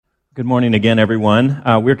Good morning again, everyone.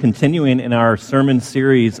 We're continuing in our sermon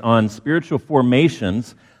series on spiritual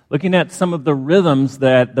formations, looking at some of the rhythms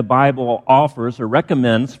that the Bible offers or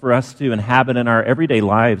recommends for us to inhabit in our everyday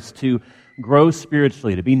lives to grow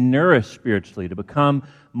spiritually, to be nourished spiritually, to become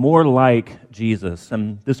more like Jesus.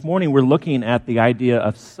 And this morning we're looking at the idea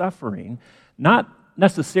of suffering, not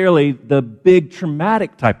necessarily the big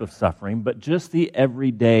traumatic type of suffering, but just the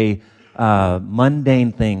everyday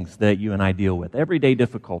mundane things that you and I deal with, everyday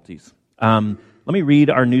difficulties. Let me read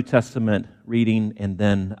our New Testament reading, and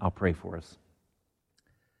then I'll pray for us.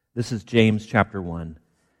 This is James chapter 1.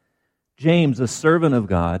 James, a servant of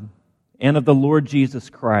God and of the Lord Jesus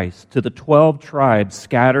Christ, to the 12 tribes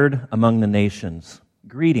scattered among the nations,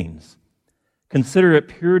 greetings. Consider it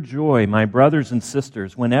pure joy, my brothers and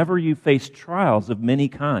sisters, whenever you face trials of many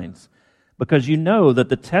kinds, because you know that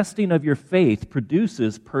the testing of your faith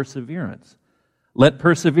produces perseverance. Let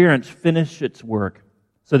perseverance finish its work,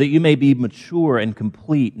 so that you may be mature and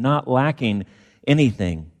complete, not lacking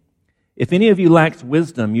anything. If any of you lacks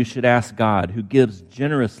wisdom, you should ask God, who gives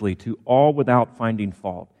generously to all without finding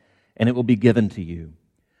fault, and it will be given to you.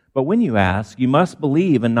 But when you ask, you must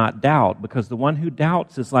believe and not doubt, because the one who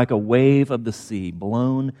doubts is like a wave of the sea,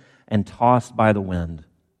 blown and tossed by the wind.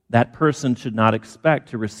 That person should not expect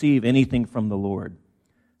to receive anything from the Lord.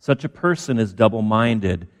 Such a person is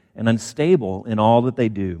double-minded and unstable in all that they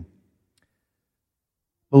do.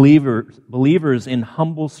 Believers in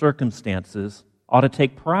humble circumstances ought to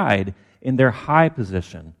take pride in their high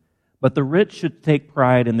position, but the rich should take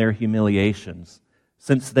pride in their humiliations,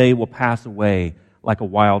 since they will pass away like a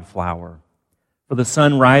wild flower. For the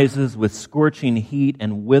sun rises with scorching heat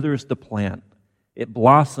and withers the plant. Its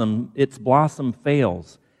blossom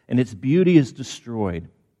fails, and its beauty is destroyed.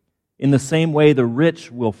 In the same way, the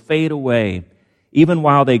rich will fade away, even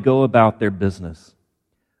while they go about their business.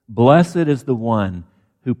 Blessed is the one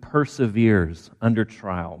who perseveres under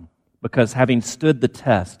trial, because having stood the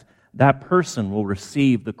test, that person will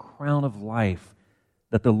receive the crown of life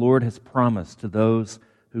that the Lord has promised to those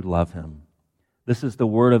who love Him. This is the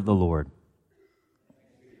word of the Lord.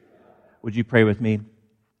 Would you pray with me?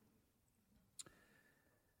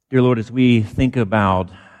 Dear Lord, as we think about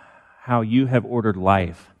how you have ordered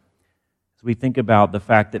life, as we think about the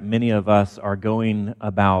fact that many of us are going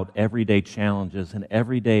about everyday challenges and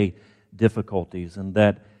everyday difficulties, and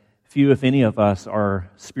that few, if any of us, are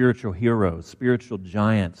spiritual heroes, spiritual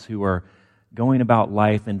giants who are going about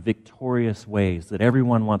life in victorious ways that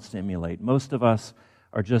everyone wants to emulate. Most of us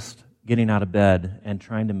are just getting out of bed and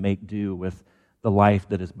trying to make do with the life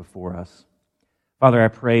that is before us. Father, I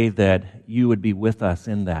pray that you would be with us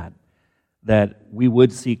in that we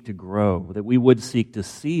would seek to grow, that we would seek to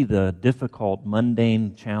see the difficult,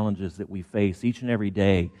 mundane challenges that we face each and every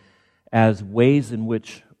day as ways in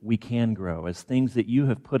which we can grow, as things that you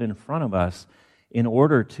have put in front of us in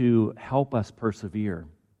order to help us persevere,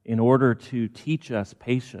 in order to teach us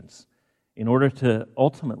patience, in order to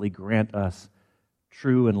ultimately grant us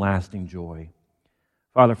true and lasting joy.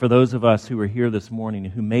 Father, for those of us who are here this morning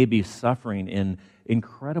who may be suffering in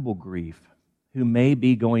incredible grief, who may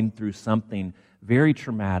be going through something very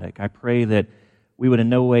traumatic, I pray that we would in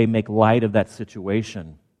no way make light of that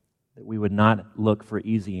situation, that we would not look for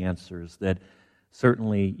easy answers, that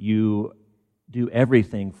certainly you do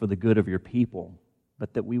everything for the good of your people,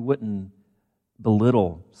 but that we wouldn't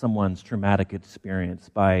belittle someone's traumatic experience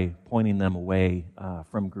by pointing them away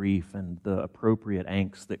from grief and the appropriate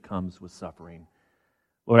angst that comes with suffering.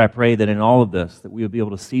 Lord, I pray that in all of this, that we will be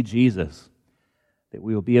able to see Jesus, that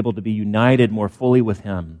we will be able to be united more fully with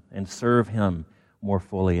Him and serve Him more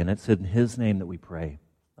fully. And it's in His name that we pray.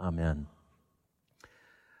 Amen.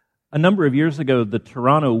 A number of years ago, the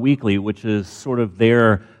Toronto Weekly, which is sort of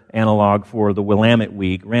their analog for the Willamette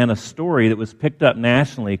Week, ran a story that was picked up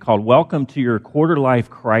nationally called Welcome to Your Quarter-Life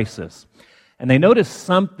Crisis. And they noticed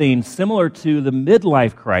something similar to the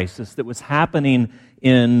midlife crisis that was happening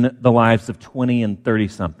in the lives of 20 and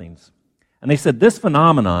 30-somethings. And they said this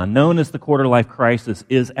phenomenon, known as the quarter-life crisis,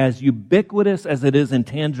 is as ubiquitous as it is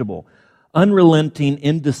intangible, unrelenting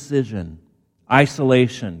indecision,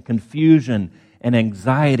 isolation, confusion, and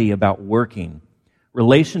anxiety about working,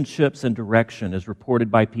 relationships, and direction, as reported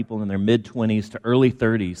by people in their mid-20s to early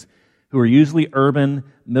 30s who are usually urban,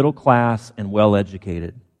 middle class, and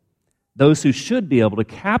well-educated. Those who should be able to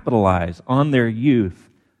capitalize on their youth,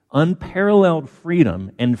 unparalleled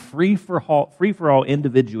freedom, and free-for-all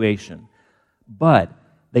individuation, but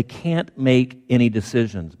they can't make any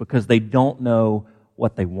decisions because they don't know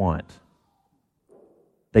what they want.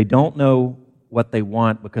 They don't know what they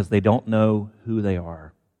want because they don't know who they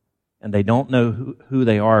are. And they don't know who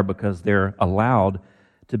they are because they're allowed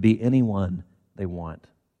to be anyone they want.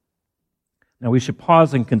 Now, we should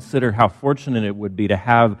pause and consider how fortunate it would be to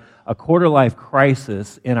have a quarter-life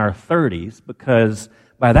crisis in our 30s, because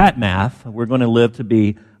by that math, we're going to live to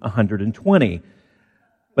be 120.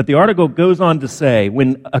 But the article goes on to say,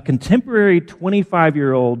 when a contemporary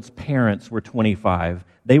 25-year-old's parents were 25,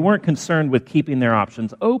 they weren't concerned with keeping their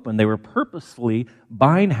options open. They were purposefully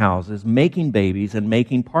buying houses, making babies, and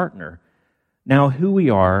making partner. Now, who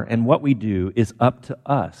we are and what we do is up to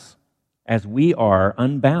us, as we are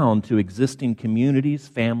unbound to existing communities,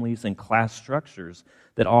 families, and class structures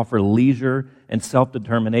that offer leisure and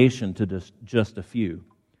self-determination to just a few.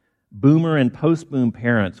 Boomer and post-boom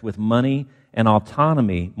parents with money and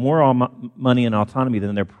autonomy, more money and autonomy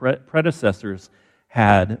than their predecessors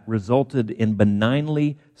had, resulted in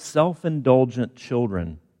benignly self-indulgent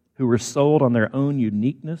children who were sold on their own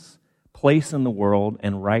uniqueness, place in the world,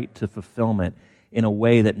 and right to fulfillment in a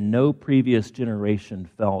way that no previous generation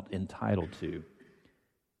felt entitled to.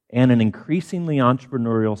 And an increasingly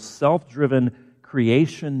entrepreneurial, self-driven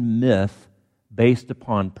creation myth based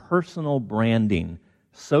upon personal branding,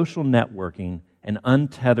 social networking, and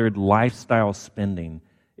untethered lifestyle spending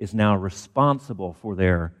is now responsible for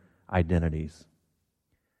their identities.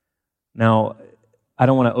 Now, I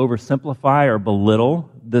don't want to oversimplify or belittle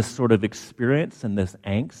this sort of experience and this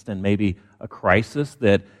angst and maybe a crisis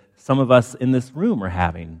that some of us in this room are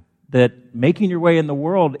having, that making your way in the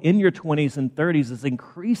world in your 20s and 30s is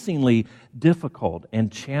increasingly difficult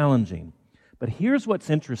and challenging. But here's what's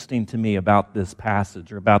interesting to me about this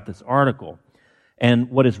passage or about this article,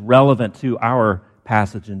 and what is relevant to our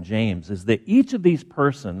passage in James, is that each of these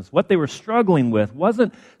persons, what they were struggling with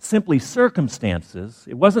wasn't simply circumstances,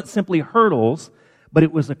 it wasn't simply hurdles, but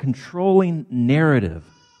it was a controlling narrative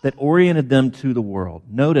that oriented them to the world.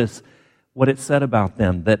 Notice what it said about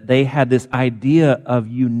them, that they had this idea of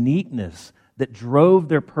uniqueness that drove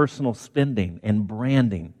their personal spending and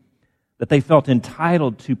branding, that they felt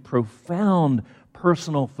entitled to profound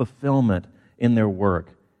personal fulfillment in their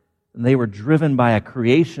work. And they were driven by a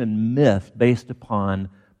creation myth based upon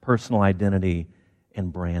personal identity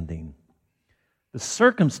and branding. The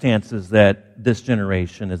circumstances that this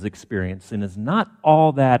generation is experiencing is not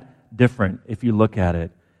all that different if you look at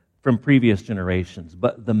it from previous generations,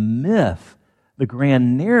 but the myth, the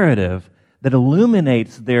grand narrative that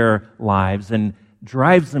illuminates their lives and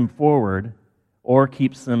drives them forward or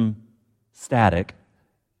keeps them static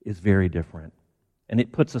is very different. And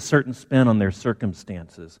it puts a certain spin on their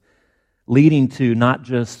circumstances, leading to not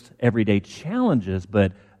just everyday challenges,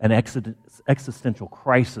 but an existential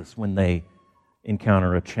crisis when they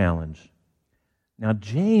encounter a challenge. Now,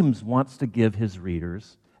 James wants to give his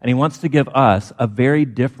readers, and he wants to give us, a very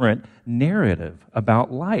different narrative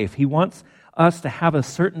about life. He wants us to have a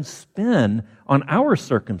certain spin on our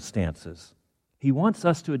circumstances. He wants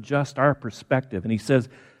us to adjust our perspective. And he says,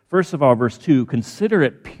 first of all, verse 2, "Consider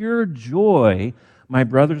it pure joy, my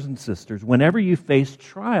brothers and sisters, whenever you face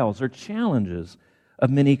trials or challenges of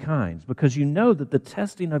many kinds, because you know that the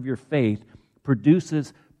testing of your faith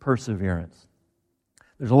produces perseverance."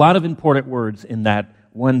 There's a lot of important words in that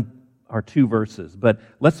one or two verses, but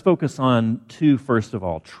let's focus on two first of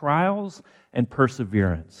all, trials and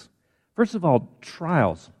perseverance. First of all,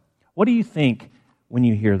 trials. What do you think when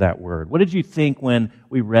you hear that word? What did you think when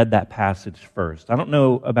we read that passage first? I don't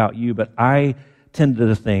know about you, but I tended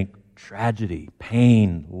to think tragedy,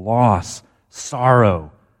 pain, loss,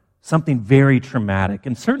 sorrow, something very traumatic.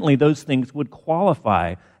 And certainly those things would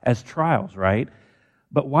qualify as trials, right?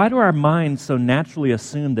 But why do our minds so naturally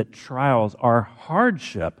assume that trials are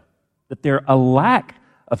hardship, that they're a lack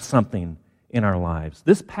of something in our lives?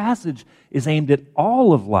 This passage is aimed at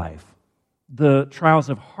all of life, the trials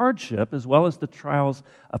of hardship as well as the trials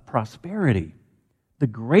of prosperity, the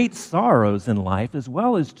great sorrows in life as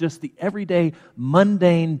well as just the everyday,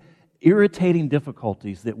 mundane, irritating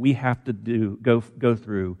difficulties that we have to go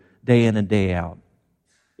through day in and day out.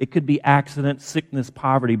 It could be accident, sickness,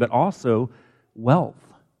 poverty, but also wealth,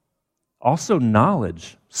 also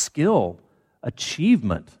knowledge, skill,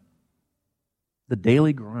 achievement, the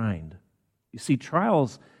daily grind. You see,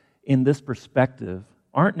 trials in this perspective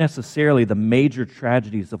aren't necessarily the major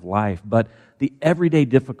tragedies of life, but the everyday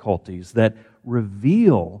difficulties that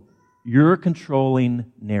reveal your controlling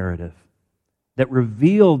narrative, that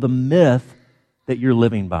reveal the myth that you're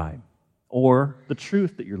living by, or the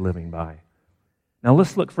truth that you're living by. Now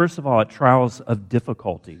let's look first of all at trials of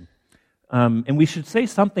difficulty. And we should say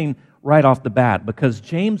something right off the bat, because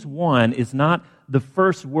James 1 is not the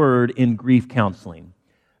first word in grief counseling.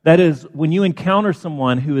 That is, when you encounter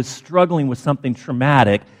someone who is struggling with something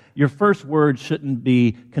traumatic, your first word shouldn't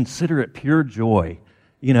be, "Consider it pure joy."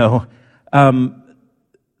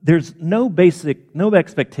 there's no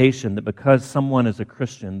expectation that because someone is a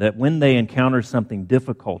Christian, that when they encounter something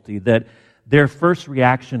difficulty, that their first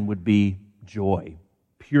reaction would be joy,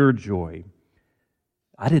 pure joy.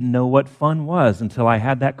 I didn't know what fun was until I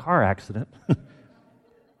had that car accident.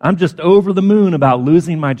 I'm just over the moon about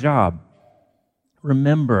losing my job.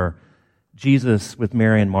 Remember Jesus with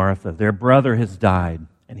Mary and Martha. Their brother has died,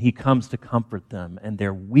 and he comes to comfort them, and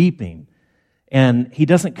they're weeping. And he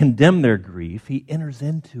doesn't condemn their grief. He enters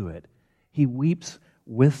into it. He weeps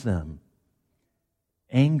with them.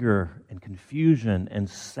 Anger and confusion and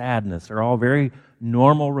sadness are all very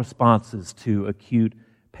normal responses to acute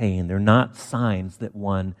pain. They're not signs that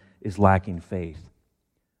one is lacking faith.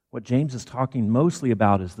 What James is talking mostly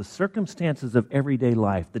about is the circumstances of everyday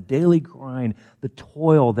life, the daily grind, the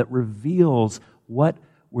toil that reveals what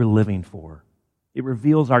we're living for. It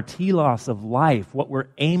reveals our telos of life, what we're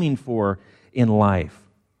aiming for in life.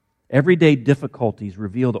 Everyday difficulties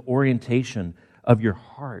reveal the orientation of your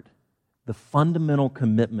heart, the fundamental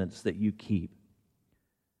commitments that you keep.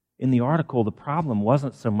 In the article, the problem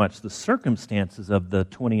wasn't so much the circumstances of the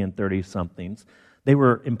 20 and 30-somethings. They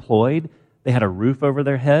were employed, they had a roof over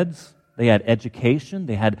their heads, they had education,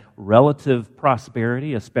 they had relative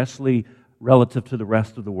prosperity, especially relative to the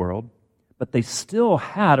rest of the world, but they still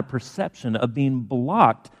had a perception of being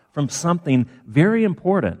blocked from something very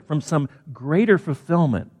important, from some greater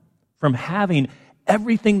fulfillment, from having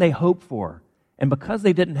everything they hoped for. And because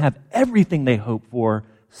they didn't have everything they hoped for,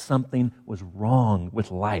 something was wrong with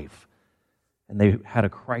life. And they had a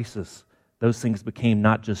crisis. Those things became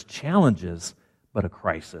not just challenges, but a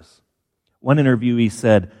crisis. One interviewee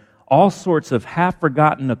said, all sorts of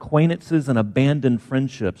half-forgotten acquaintances and abandoned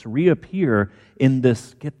friendships reappear in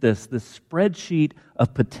this spreadsheet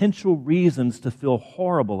of potential reasons to feel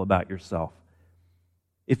horrible about yourself.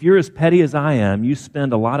 If you're as petty as I am, you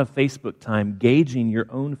spend a lot of Facebook time gauging your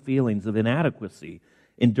own feelings of inadequacy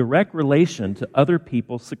in direct relation to other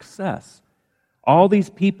people's success. All these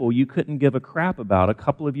people you couldn't give a crap about a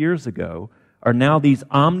couple of years ago are now these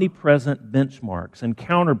omnipresent benchmarks and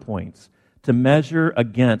counterpoints to measure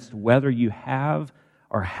against whether you have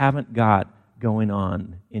or haven't got going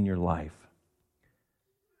on in your life.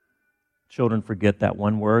 Children forget that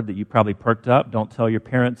one word that you probably perked up. Don't tell your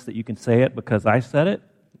parents that you can say it because I said it.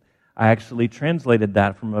 I actually translated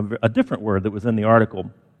that from a different word that was in the article.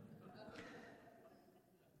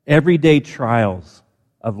 Everyday trials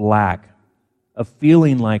of lack, of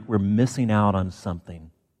feeling like we're missing out on something,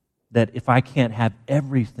 that if I can't have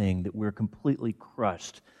everything, that we're completely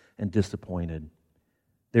crushed and disappointed.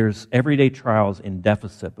 There's everyday trials in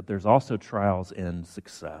deficit, but there's also trials in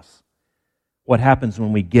success. What happens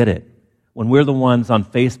when we get it? When we're the ones on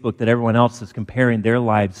Facebook that everyone else is comparing their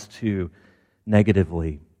lives to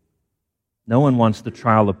negatively. No one wants the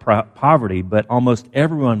trial of poverty, but almost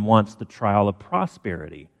everyone wants the trial of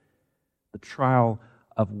prosperity, the trial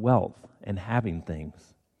of wealth and having things.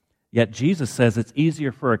 Yet Jesus says it's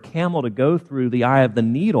easier for a camel to go through the eye of the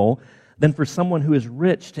needle than for someone who is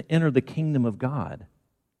rich to enter the kingdom of God.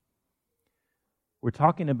 We're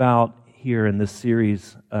talking about here in this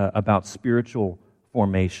series about spiritual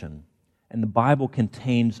formation. And the Bible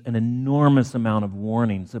contains an enormous amount of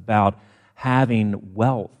warnings about having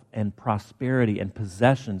wealth and prosperity and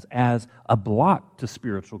possessions as a block to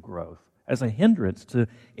spiritual growth, as a hindrance to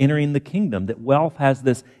entering the kingdom, that wealth has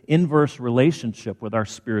this inverse relationship with our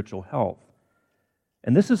spiritual health.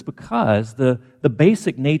 And this is because the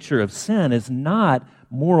basic nature of sin is not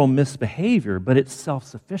moral misbehavior, but it's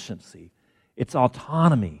self-sufficiency. It's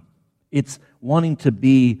autonomy. It's wanting to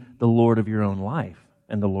be the Lord of your own life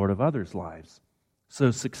and the Lord of others' lives.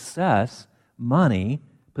 So success, money,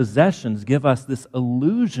 possessions give us this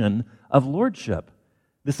illusion of lordship,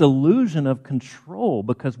 this illusion of control,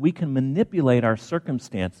 because we can manipulate our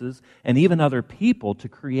circumstances and even other people to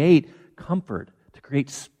create comfort, to create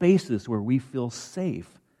spaces where we feel safe.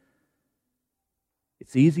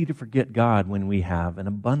 It's easy to forget God when we have an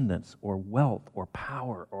abundance or wealth or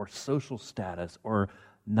power or social status or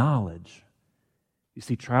knowledge. You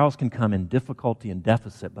see, trials can come in difficulty and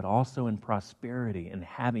deficit, but also in prosperity and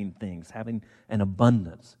having things, having an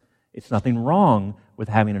abundance. It's nothing wrong with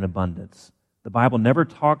having an abundance. The Bible never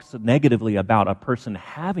talks negatively about a person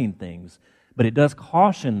having things, but it does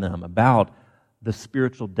caution them about the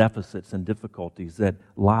spiritual deficits and difficulties that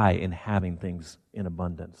lie in having things in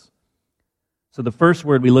abundance. So the first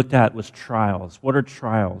word we looked at was trials. What are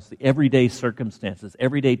trials? The everyday circumstances,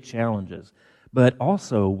 everyday challenges. But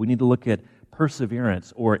also we need to look at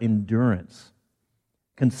perseverance or endurance.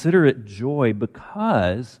 Consider it joy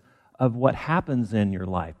because of what happens in your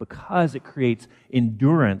life, because it creates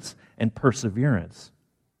endurance and perseverance.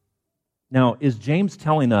 Now, is James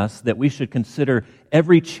telling us that we should consider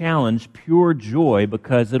every challenge pure joy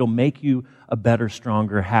because it'll make you a better,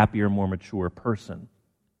 stronger, happier, more mature person?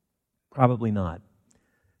 Probably not.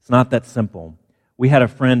 It's not that simple. We had a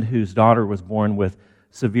friend whose daughter was born with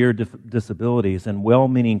severe disabilities, and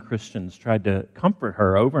well-meaning Christians tried to comfort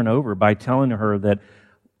her over and over by telling her that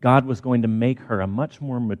God was going to make her a much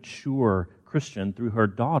more mature Christian through her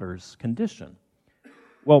daughter's condition.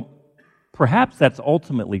 Well, perhaps that's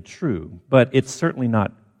ultimately true, but it's certainly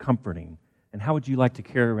not comforting. And how would you like to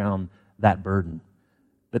carry around that burden?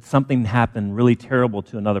 That something happened really terrible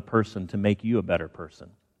to another person to make you a better person.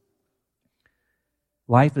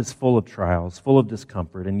 Life is full of trials, full of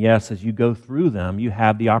discomfort, and yes, as you go through them, you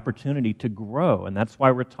have the opportunity to grow, and that's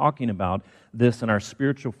why we're talking about this in our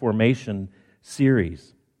spiritual formation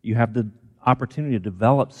series. You have the opportunity to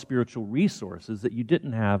develop spiritual resources that you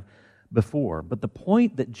didn't have before. But the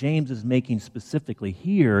point that James is making specifically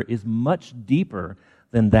here is much deeper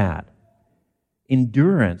than that.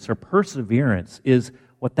 Endurance or perseverance is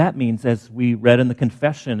what that means, as we read in the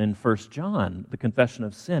confession in 1 John, the confession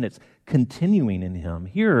of sin. It's continuing in Him.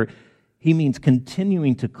 Here, he means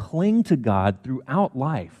continuing to cling to God throughout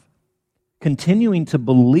life, continuing to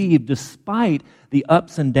believe despite the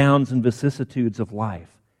ups and downs and vicissitudes of life,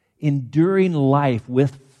 enduring life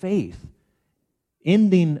with faith,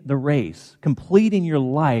 ending the race, completing your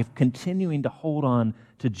life, continuing to hold on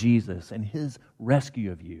to Jesus and His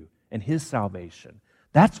rescue of you and His salvation.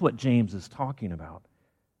 That's what James is talking about.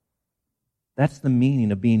 That's the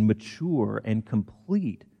meaning of being mature and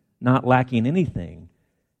complete, not lacking anything.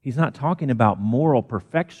 He's not talking about moral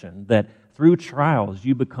perfection, that through trials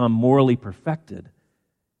you become morally perfected.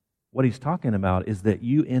 What he's talking about is that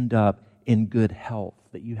you end up in good health,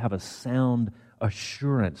 that you have a sound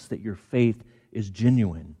assurance that your faith is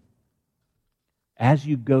genuine. As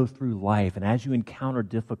you go through life and as you encounter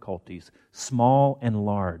difficulties, small and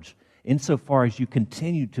large, insofar as you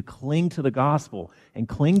continue to cling to the gospel and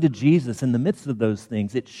cling to Jesus in the midst of those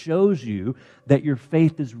things, it shows you that your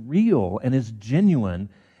faith is real and is genuine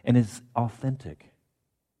and is authentic.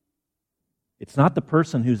 It's not the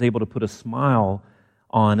person who's able to put a smile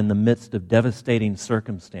on in the midst of devastating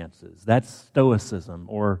circumstances. That's stoicism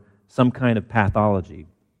or some kind of pathology.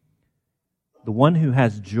 The one who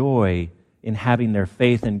has joy in having their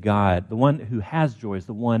faith in God, the one who has joy is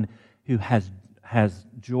the one who has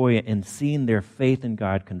joy in seeing their faith in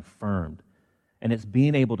God confirmed. And it's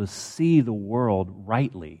being able to see the world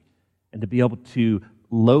rightly and to be able to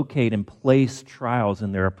locate and place trials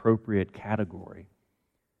in their appropriate category.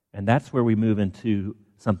 And that's where we move into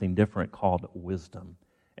something different called wisdom.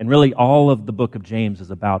 And really all of the book of James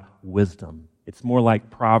is about wisdom. It's more like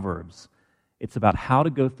Proverbs. It's about how to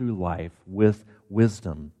go through life with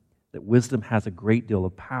wisdom, that wisdom has a great deal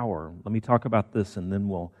of power. Let me talk about this and then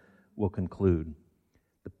we'll conclude.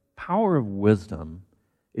 The power of wisdom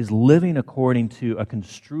is living according to a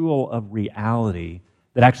construal of reality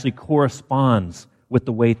that actually corresponds with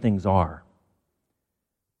the way things are.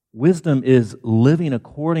 Wisdom is living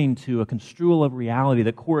according to a construal of reality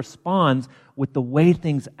that corresponds with the way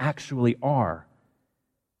things actually are.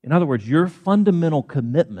 In other words, your fundamental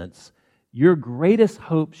commitments, your greatest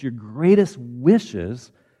hopes, your greatest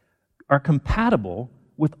wishes are compatible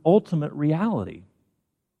with ultimate reality.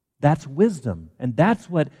 That's wisdom, and that's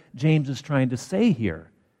what James is trying to say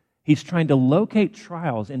here. He's trying to locate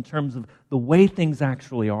trials in terms of the way things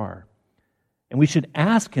actually are. And we should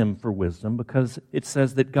ask Him for wisdom because it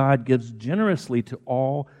says that God gives generously to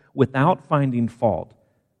all without finding fault.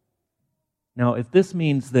 Now, if this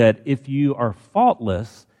means that if you are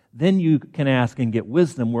faultless, then you can ask and get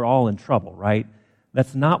wisdom, we're all in trouble, right?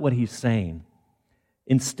 That's not what he's saying.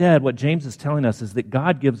 Instead, what James is telling us is that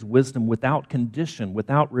God gives wisdom without condition,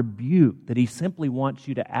 without rebuke, that He simply wants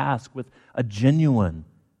you to ask with a genuine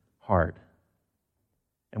heart.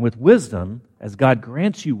 And with wisdom, as God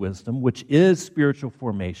grants you wisdom, which is spiritual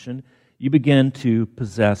formation, you begin to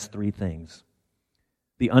possess three things.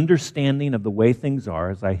 The understanding of the way things are,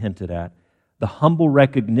 as I hinted at, the humble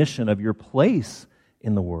recognition of your place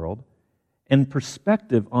in the world, and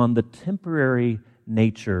perspective on the temporary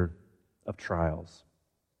nature of trials.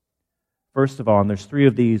 First of all, and there's three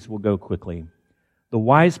of these, we'll go quickly. The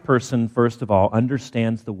wise person, first of all,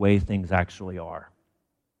 understands the way things actually are.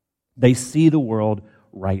 They see the world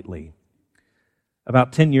rightly.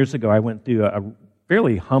 About 10 years ago, I went through a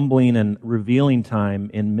fairly humbling and revealing time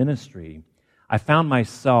in ministry. I found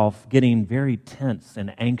myself getting very tense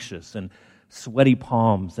and anxious and sweaty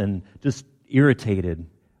palms and just irritated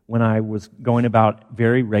when I was going about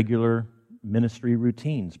very regular ministry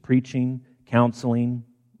routines, preaching, counseling,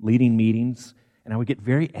 leading meetings, and I would get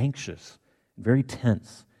very anxious, very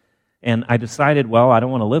tense. And I decided, well, I don't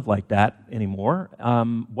want to live like that anymore.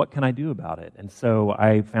 What can I do about it? And so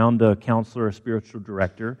I found a counselor, a spiritual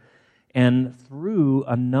director, and through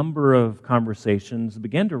a number of conversations,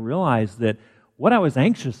 began to realize that what I was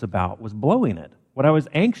anxious about was blowing it. What I was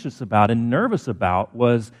anxious about and nervous about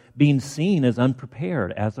was being seen as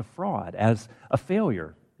unprepared, as a fraud, as a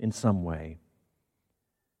failure in some way.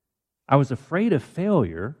 I was afraid of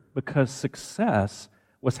failure because success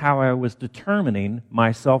was how I was determining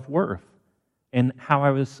my self-worth and how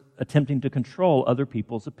I was attempting to control other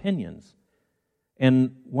people's opinions.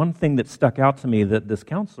 And one thing that stuck out to me that this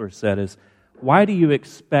counselor said is, why do you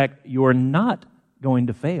expect you're not going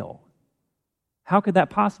to fail? How could that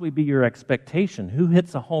possibly be your expectation? Who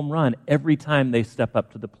hits a home run every time they step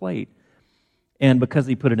up to the plate? And because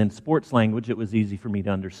he put it in sports language, it was easy for me to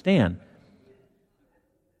understand.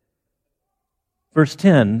 Verse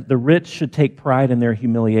 10, the rich should take pride in their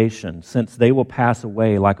humiliation, since they will pass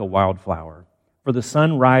away like a wildflower. For the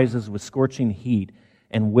sun rises with scorching heat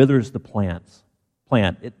and withers the plant.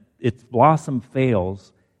 Its blossom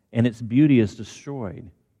fails, and its beauty is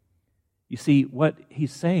destroyed. You see, what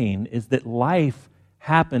he's saying is that life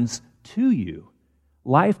happens to you.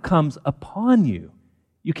 Life comes upon you.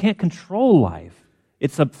 You can't control life.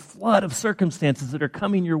 It's a flood of circumstances that are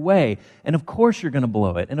coming your way. And of course you're going to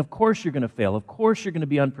blow it. And of course you're going to fail. Of course you're going to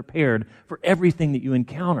be unprepared for everything that you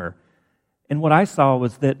encounter. And what I saw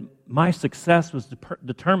was that my success was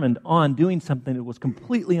determined on doing something that was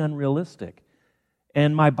completely unrealistic.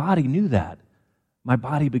 And my body knew that. My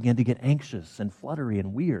body began to get anxious and fluttery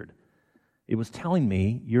and weird. It was telling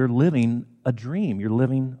me, you're living a dream. You're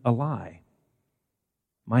living a lie.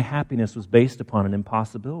 My happiness was based upon an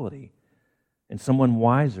impossibility. And someone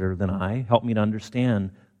wiser than I helped me to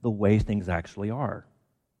understand the way things actually are.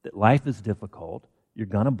 That life is difficult. You're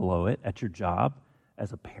going to blow it at your job,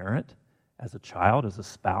 as a parent, as a child, as a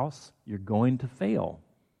spouse. You're going to fail.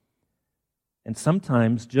 And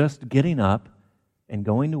sometimes just getting up and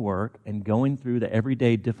going to work and going through the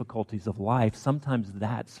everyday difficulties of life, sometimes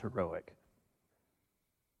that's heroic.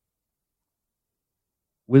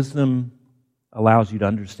 Wisdom allows you to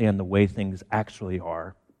understand the way things actually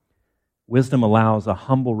are. Wisdom allows a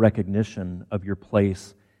humble recognition of your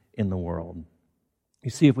place in the world. You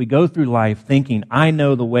see, if we go through life thinking, I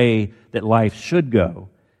know the way that life should go,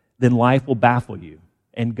 then life will baffle you,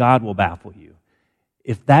 and God will baffle you.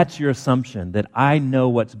 If that's your assumption, that I know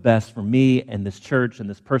what's best for me and this church and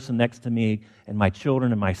this person next to me and my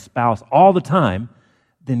children and my spouse all the time,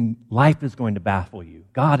 then life is going to baffle you.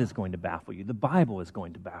 God is going to baffle you. The Bible is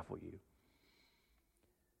going to baffle you.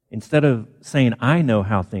 Instead of saying, I know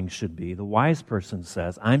how things should be, the wise person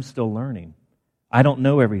says, I'm still learning. I don't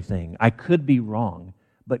know everything. I could be wrong,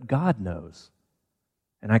 but God knows,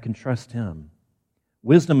 and I can trust Him.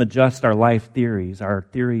 Wisdom adjusts our life theories, our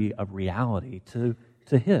theory of reality, to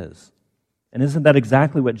His. And isn't that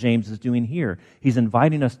exactly what James is doing here? He's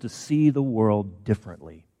inviting us to see the world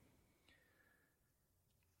differently.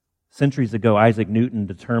 Centuries ago, Isaac Newton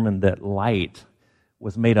determined that light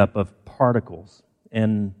was made up of particles.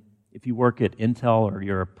 And if you work at Intel or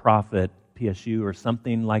you're a prof at PSU or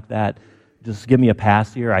something like that, just give me a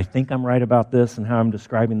pass here. I think I'm right about this and how I'm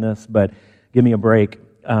describing this, but give me a break.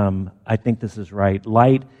 I think this is right.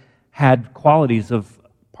 Light had qualities of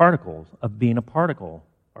particles, of being a particle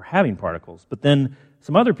or having particles. But then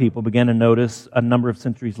some other people began to notice a number of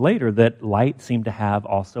centuries later that light seemed to have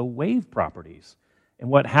also wave properties. And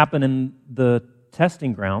what happened in the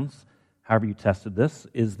testing grounds, however you tested this,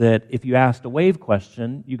 is that if you asked a wave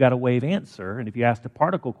question, you got a wave answer. And if you asked a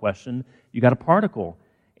particle question, you got a particle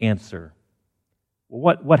answer.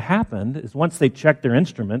 Well, what happened is once they checked their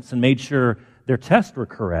instruments and made sure their tests were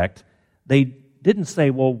correct, they didn't say,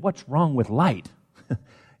 well, what's wrong with light?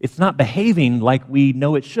 It's not behaving like we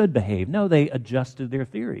know it should behave. No, they adjusted their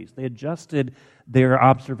theories. They adjusted their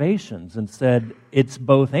observations and said, it's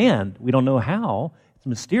both and. We don't know how. It's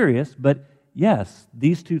mysterious, but yes,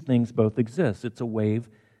 these two things both exist. It's a wave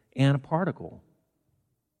and a particle.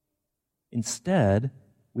 Instead,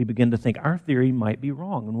 we begin to think our theory might be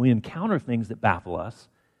wrong. When we encounter things that baffle us,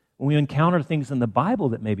 when we encounter things in the Bible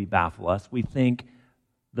that maybe baffle us, we think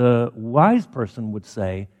the wise person would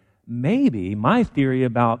say, maybe my theory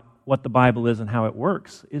about what the Bible is and how it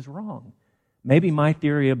works is wrong. Maybe my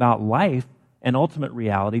theory about life and ultimate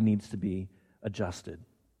reality needs to be adjusted.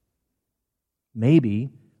 Maybe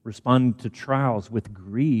responding to trials with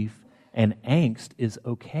grief and angst is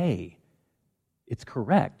okay. It's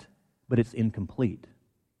correct, but it's incomplete.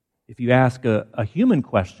 If you ask a human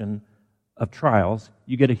question of trials,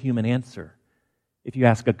 you get a human answer. If you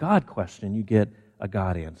ask a God question, you get a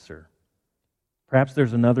God answer. Perhaps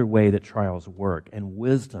there's another way that trials work, and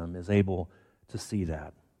wisdom is able to see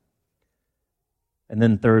that. And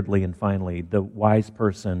then thirdly and finally, the wise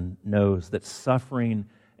person knows that suffering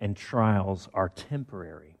and trials are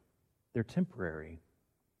temporary. They're temporary.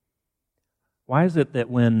 Why is it that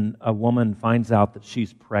when a woman finds out that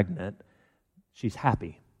she's pregnant, she's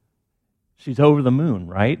happy? She's over the moon,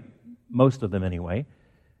 right? Most of them anyway.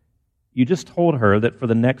 You just told her that for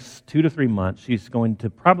the next 2 to 3 months, she's going to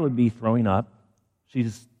probably be throwing up.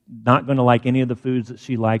 She's not going to like any of the foods that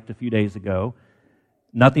she liked a few days ago.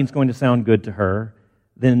 Nothing's going to sound good to her.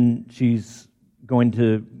 Then she's going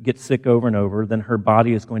to get sick over and over. Then her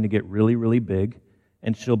body is going to get really, really big,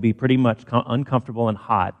 and she'll be pretty much uncomfortable and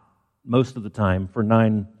hot most of the time for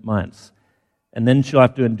 9 months. And then she'll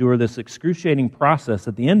have to endure this excruciating process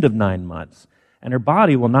at the end of 9 months. And her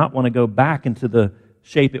body will not want to go back into the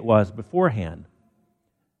shape it was beforehand.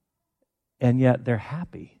 And yet they're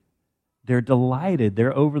happy. They're delighted.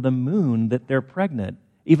 They're over the moon that they're pregnant,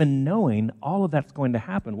 even knowing all of that's going to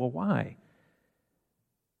happen. Well, why?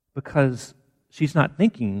 Because she's not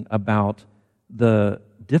thinking about the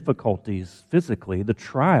difficulties physically, the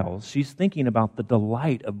trials. She's thinking about the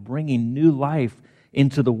delight of bringing new life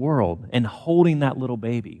into the world and holding that little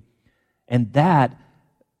baby. And that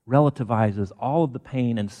relativizes all of the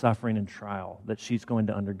pain and suffering and trial that she's going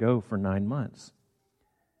to undergo for 9 months.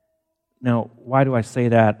 Now, why do I say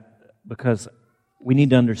that? Because we need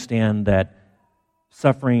to understand that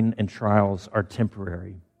suffering and trials are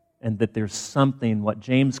temporary, and that there's something, what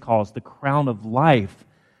James calls the crown of life,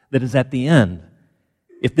 that is at the end.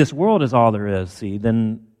 If this world is all there is,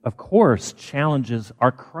 then of course challenges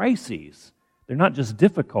are crises. They're not just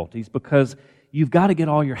difficulties, because you've got to get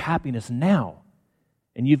all your happiness now.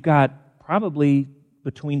 And you've got probably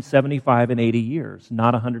between 75 and 80 years,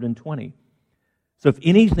 not 120. So if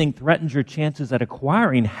anything threatens your chances at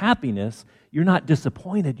acquiring happiness, you're not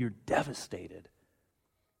disappointed, you're devastated.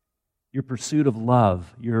 Your pursuit of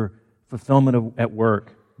love, your fulfillment at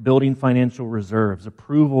work, building financial reserves,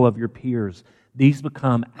 approval of your peers, these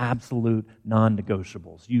become absolute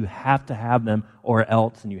non-negotiables. You have to have them or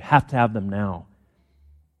else, and you have to have them now.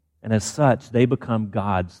 And as such, they become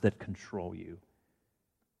gods that control you,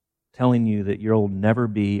 telling you that you'll never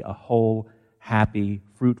be a whole, happy,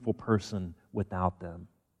 fruitful person without them.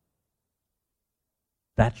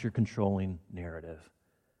 That's your controlling narrative.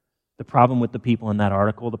 The problem with the people in that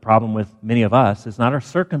article, the problem with many of us, is not our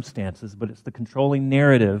circumstances, but it's the controlling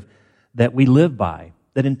narrative that we live by,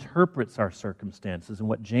 that interprets our circumstances. And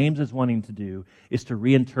what James is wanting to do is to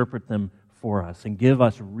reinterpret them for us and give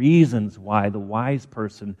us reasons why the wise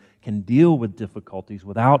person can deal with difficulties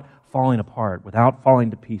without falling apart, without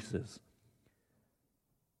falling to pieces.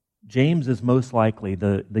 James is most likely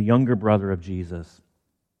the younger brother of Jesus.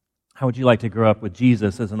 How would you like to grow up with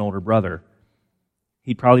Jesus as an older brother?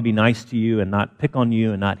 He'd probably be nice to you and not pick on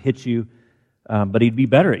you and not hit you, but he'd be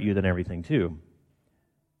better at you than everything too.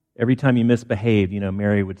 Every time you misbehaved,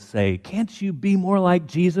 Mary would say, "Can't you be more like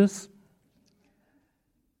Jesus?"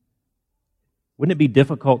 Wouldn't it be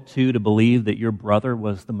difficult, too, to believe that your brother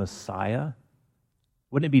was the Messiah?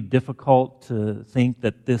 Wouldn't it be difficult to think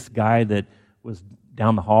that this guy that was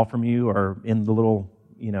down the hall from you or in the little,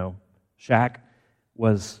 shack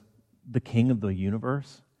was the king of the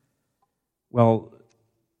universe? Well,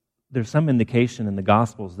 there's some indication in the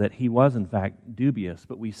Gospels that he was, in fact, dubious,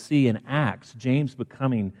 but we see in Acts James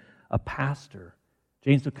becoming a pastor,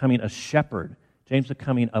 James becoming a shepherd, James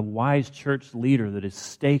becoming a wise church leader that is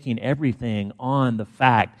staking everything on the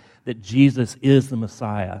fact that Jesus is the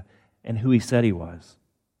Messiah and who he said he was.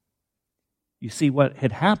 You see, what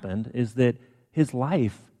had happened is that his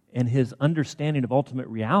life and his understanding of ultimate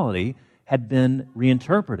reality had been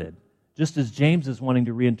reinterpreted. Just as James is wanting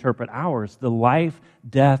to reinterpret ours, the life,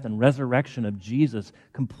 death, and resurrection of Jesus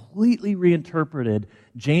completely reinterpreted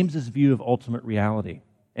James's view of ultimate reality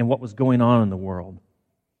and what was going on in the world.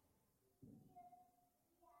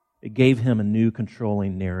 It gave him a new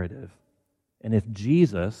controlling narrative. And if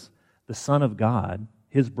Jesus, the Son of God,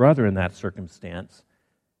 his brother in that circumstance,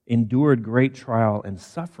 endured great trial and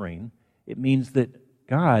suffering, it means that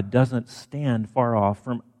God doesn't stand far off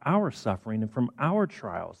from our suffering and from our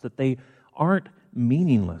trials, that they aren't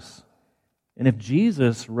meaningless. And if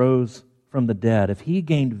Jesus rose from the dead, if he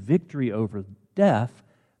gained victory over death,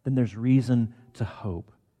 then there's reason to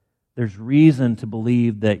hope. There's reason to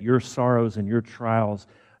believe that your sorrows and your trials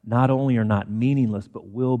not only are not meaningless, but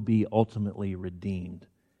will be ultimately redeemed.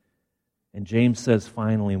 And James says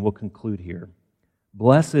finally, and we'll conclude here,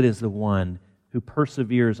 "Blessed is the one who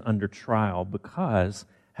perseveres under trial, because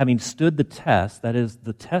having stood the test," that is,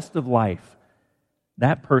 the test of life,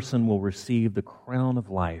 "that person will receive the crown of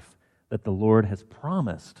life that the Lord has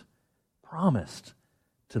promised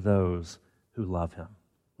to those who love him.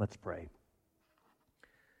 Let's pray.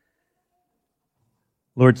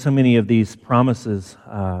 Lord, so many of these promises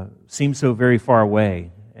seem so very far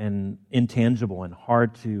away and intangible and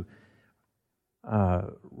hard to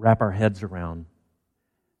wrap our heads around.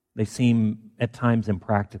 They seem at times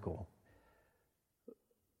impractical.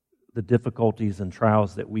 The difficulties and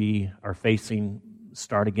trials that we are facing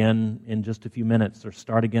start again in just a few minutes or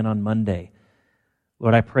start again on Monday.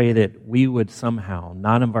 Lord, I pray that we would somehow,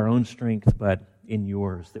 not of our own strength, but in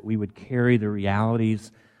yours, that we would carry the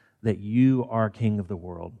realities that you are King of the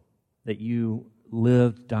world, that you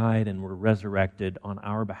lived, died, and were resurrected on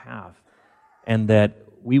our behalf, and that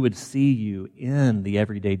we would see you in the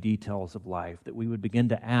everyday details of life, that we would begin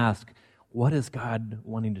to ask, what is God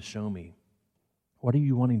wanting to show me? What are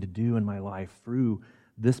you wanting to do in my life through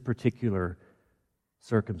this particular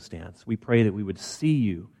circumstance? We pray that we would see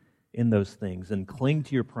you in those things and cling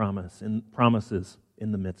to your promises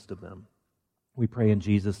in the midst of them. We pray in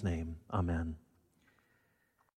Jesus' name. Amen.